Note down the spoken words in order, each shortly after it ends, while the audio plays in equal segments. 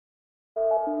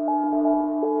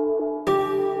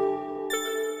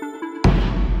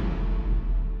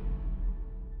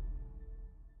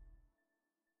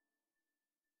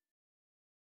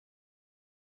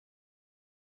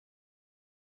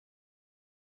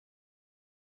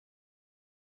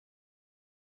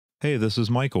Hey, this is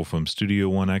Michael from Studio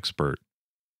One Expert.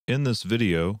 In this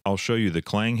video, I'll show you the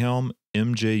Klanghelm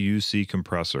MJUC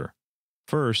compressor.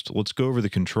 First, let's go over the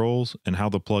controls and how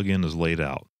the plugin is laid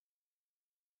out.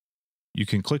 You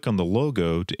can click on the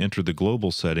logo to enter the global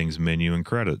settings menu and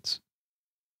credits.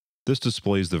 This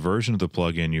displays the version of the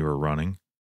plugin you are running,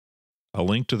 a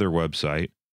link to their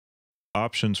website,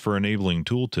 options for enabling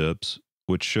tooltips,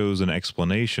 which shows an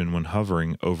explanation when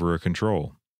hovering over a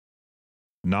control,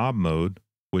 knob mode,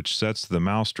 which sets the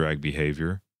mouse drag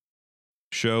behavior,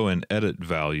 show and edit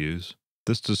values.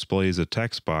 This displays a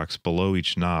text box below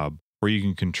each knob where you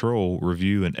can control,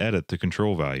 review, and edit the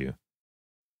control value,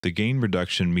 the gain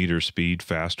reduction meter speed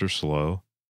fast or slow,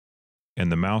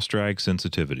 and the mouse drag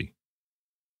sensitivity.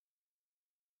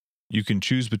 You can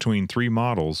choose between three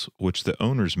models, which the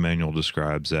owner's manual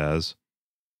describes as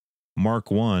Mark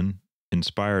I,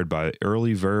 inspired by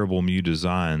early variable mu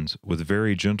designs with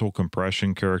very gentle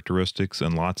compression characteristics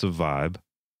and lots of vibe.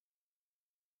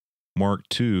 Mark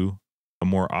II, a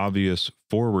more obvious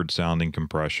forward-sounding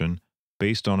compression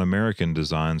based on American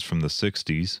designs from the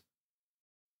 60s.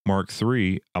 Mark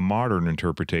III, a modern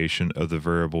interpretation of the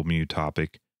variable mu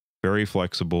topic, very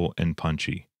flexible and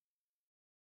punchy.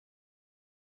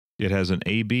 It has an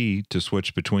A/B to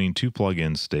switch between two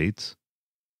plugin states,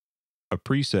 a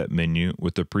preset menu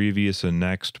with the previous and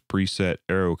next preset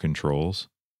arrow controls.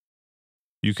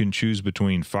 You can choose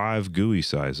between 5 GUI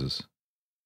sizes.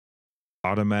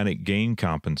 Automatic gain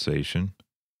compensation.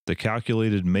 The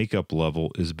calculated makeup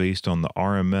level is based on the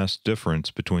RMS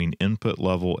difference between input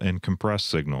level and compressed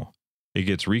signal. It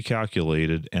gets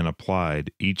recalculated and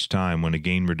applied each time when a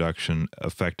gain reduction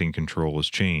affecting control is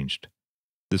changed.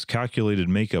 This calculated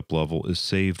makeup level is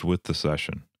saved with the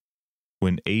session.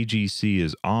 When AGC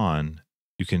is on,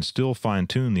 you can still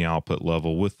fine-tune the output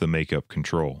level with the makeup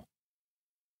control.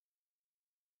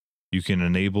 You can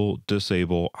enable,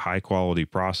 disable high-quality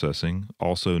processing,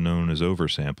 also known as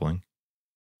oversampling.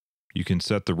 You can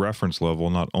set the reference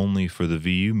level not only for the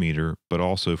VU meter, but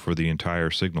also for the entire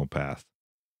signal path.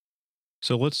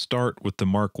 So let's start with the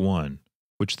Mark I,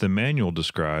 which the manual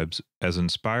describes as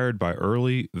inspired by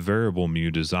early variable mu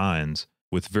designs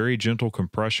with very gentle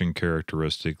compression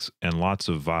characteristics and lots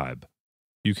of vibe.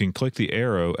 You can click the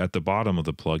arrow at the bottom of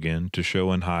the plugin to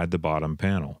show and hide the bottom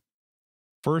panel.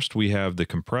 First, we have the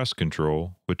compress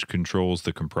control, which controls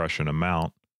the compression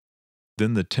amount,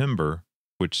 then the timbre,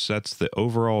 which sets the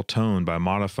overall tone by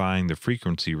modifying the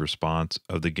frequency response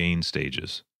of the gain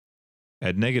stages.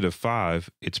 At -5,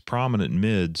 it's prominent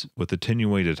mids with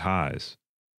attenuated highs.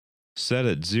 Set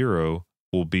at 0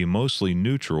 will be mostly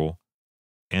neutral,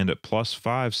 and at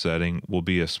 +5 setting will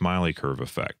be a smiley curve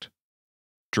effect.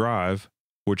 Drive,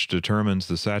 which determines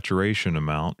the saturation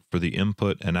amount for the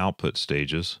input and output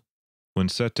stages. When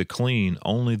set to clean,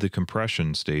 only the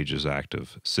compression stage is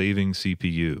active, saving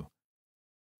CPU.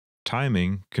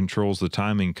 Timing controls the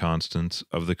timing constants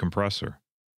of the compressor.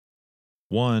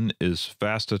 1 is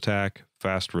fast attack,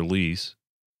 fast release.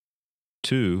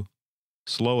 2,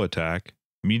 slow attack,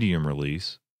 medium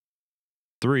release.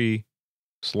 3,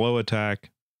 slow attack,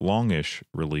 longish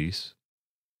release.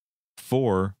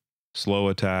 4, slow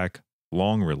attack,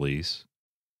 long release.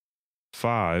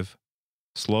 5,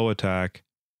 slow attack,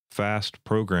 fast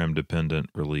program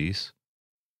dependent release.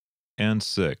 And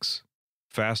 6,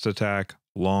 fast attack,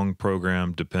 long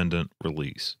program dependent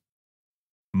release.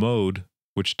 Mode,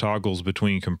 which toggles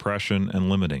between compression and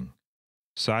limiting.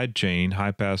 Sidechain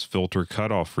high pass filter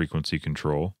cutoff frequency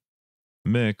control.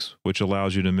 Mix, which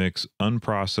allows you to mix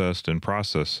unprocessed and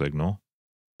processed signal.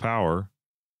 Power,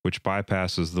 which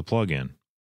bypasses the plugin.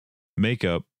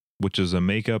 Makeup, which is a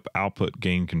makeup output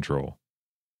gain control.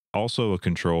 Also a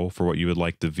control for what you would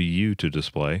like the VU to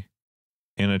display.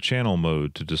 And a channel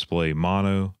mode to display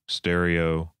mono,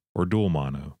 stereo, or dual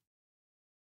mono.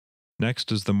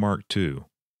 Next is the Mark II,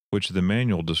 which the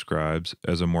manual describes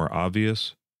as a more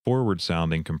obvious,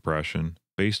 forward-sounding compression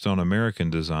based on American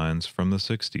designs from the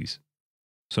 60s.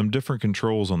 Some different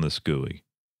controls on this GUI.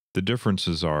 The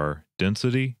differences are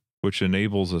density, which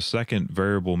enables a second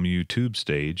variable mu tube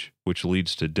stage, which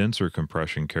leads to denser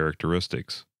compression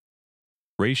characteristics.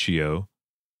 Ratio,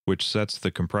 which sets the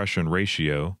compression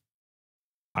ratio.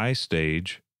 I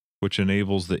stage, which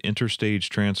enables the interstage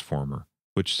transformer,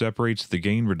 which separates the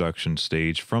gain reduction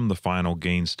stage from the final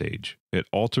gain stage. It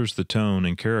alters the tone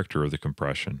and character of the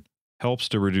compression, helps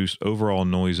to reduce overall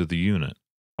noise of the unit,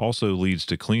 also leads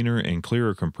to cleaner and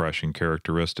clearer compression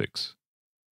characteristics.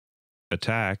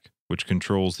 Attack, which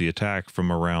controls the attack from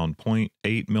around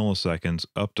 0.8 milliseconds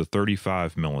up to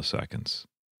 35 milliseconds.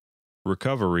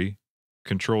 Recovery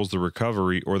controls the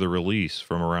recovery or the release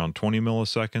from around 20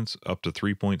 milliseconds up to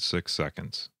 3.6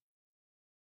 seconds.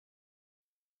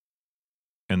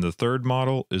 And the third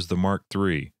model is the Mark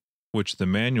III, which the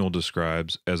manual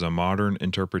describes as a modern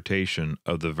interpretation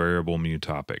of the variable mu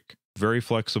topic. Very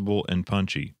flexible and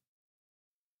punchy.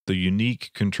 The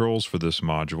unique controls for this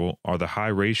module are the high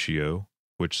ratio,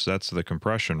 which sets the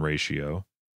compression ratio,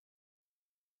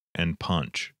 and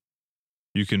punch.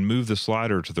 You can move the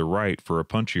slider to the right for a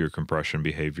punchier compression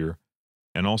behavior,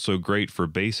 and also great for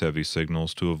bass-heavy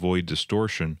signals to avoid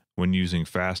distortion when using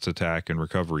fast attack and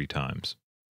recovery times.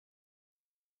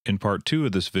 In part 2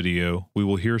 of this video, we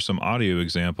will hear some audio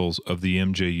examples of the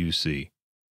MJUC.